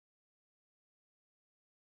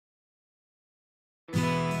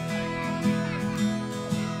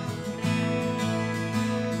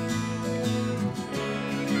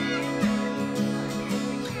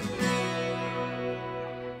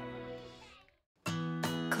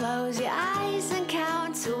Close your eyes and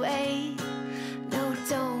count to 8. No,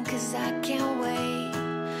 don't, 'cause I can't wait.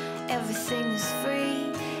 Everything is free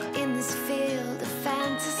in this field of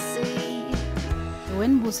fantasy.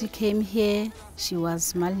 When Busi came here, she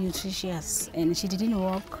was malnutritious and she didn't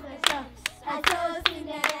walk.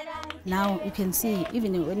 Now you can see,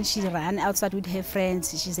 even when she ran outside with her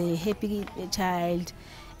friends, she's a happy child.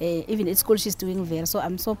 Even at school, she's doing well. So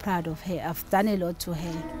I'm so proud of her. I've done a lot to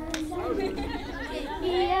her.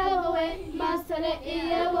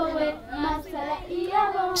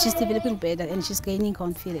 She's developing better and she's gaining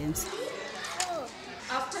confidence.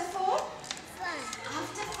 After 4?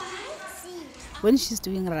 After 5? When she's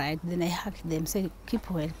doing right, then I hug them, say, keep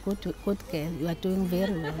well, good girl, you are doing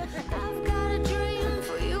very well. I've got a dream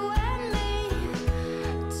for you and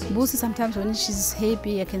me. Busi, sometimes when she's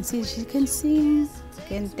happy, I can see she can sing,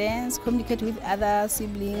 can dance, communicate with other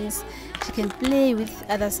siblings. She can play with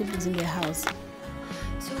other siblings in the house.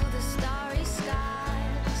 To the starry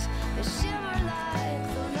skies, they shimmer like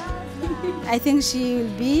the love light. I think she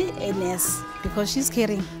will be a nurse because she's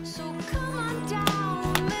caring.